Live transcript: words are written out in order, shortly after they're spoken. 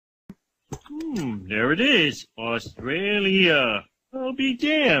There it is. Australia. I'll be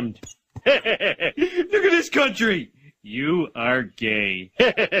damned. Look at this country. You are gay. She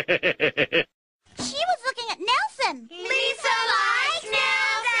was looking at Nelson. Lisa likes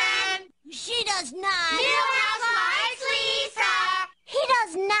Nelson. She does not. Millhouse likes Lisa. He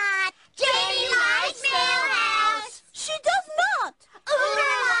does not. Jamie likes Millhouse. She does not.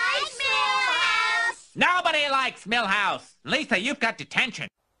 Una likes Millhouse. Nobody likes Millhouse. Lisa, you've got detention.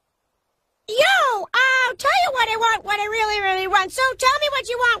 Yo, I'll tell you what I want, what I really, really want. So tell me what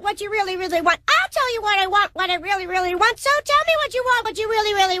you want, what you really, really want. I'll tell you what I want, what I really, really want. So tell me what you want, what you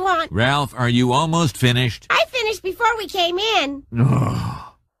really, really want. Ralph, are you almost finished? I finished before we came in.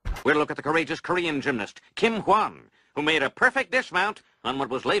 We'll look at the courageous Korean gymnast, Kim Hwan, who made a perfect dismount on what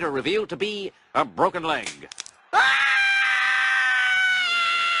was later revealed to be a broken leg.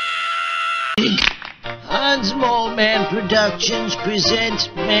 Hans Moleman Productions presents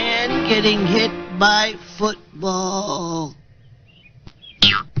Man Getting Hit by Football.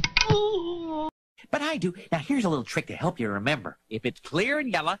 But I do. Now, here's a little trick to help you remember. If it's clear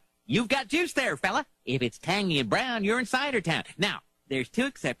and yellow, you've got juice there, fella. If it's tangy and brown, you're in cider town. Now, there's two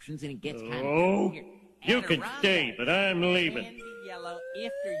exceptions, and it gets kind of... You can stay, but I'm leaving. Candy yellow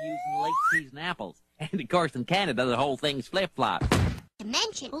if they're using late-season apples. And, of course, in Canada, the whole thing's flip-flop. To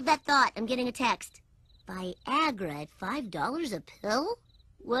mention. Hold that thought. I'm getting a text. Viagra at $5 a pill?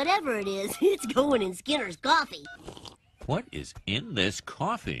 Whatever it is, it's going in Skinner's coffee. What is in this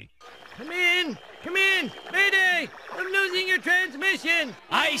coffee? Come in! Come in! Mayday! I'm losing your transmission!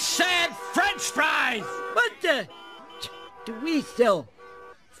 I said French fries! What the... Do we sell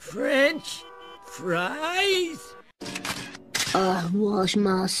French fries? I wash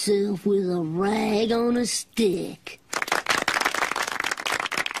myself with a rag on a stick.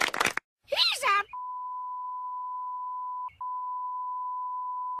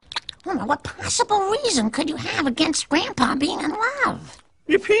 What possible reason could you have against Grandpa being in love?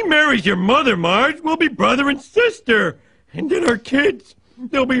 If he marries your mother, Marge, we'll be brother and sister. And then our kids,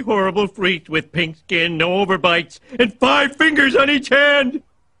 they'll be horrible freaks with pink skin, no overbites, and 5 fingers on each hand.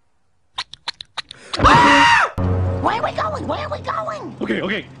 Ah! Where are we going? Where are we going?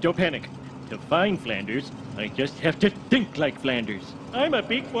 Okay, don't panic. To find Flanders, I just have to think like Flanders. I'm a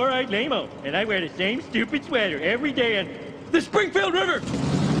big four-eyed lame-o, and I wear the same stupid sweater every day on the Springfield River.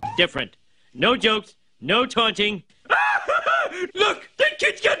 Different. No jokes, no taunting. Look, that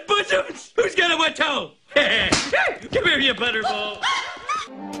kid's got bosoms! Who's got a wet towel? Come here, you butterball.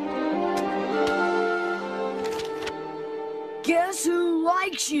 Guess who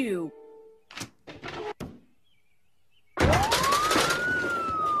likes you?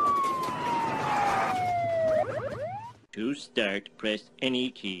 To start, press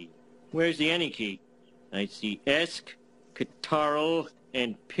any key. Where's the any key? I see Esk, Catarrh,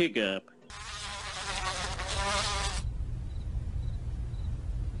 and Pig Up.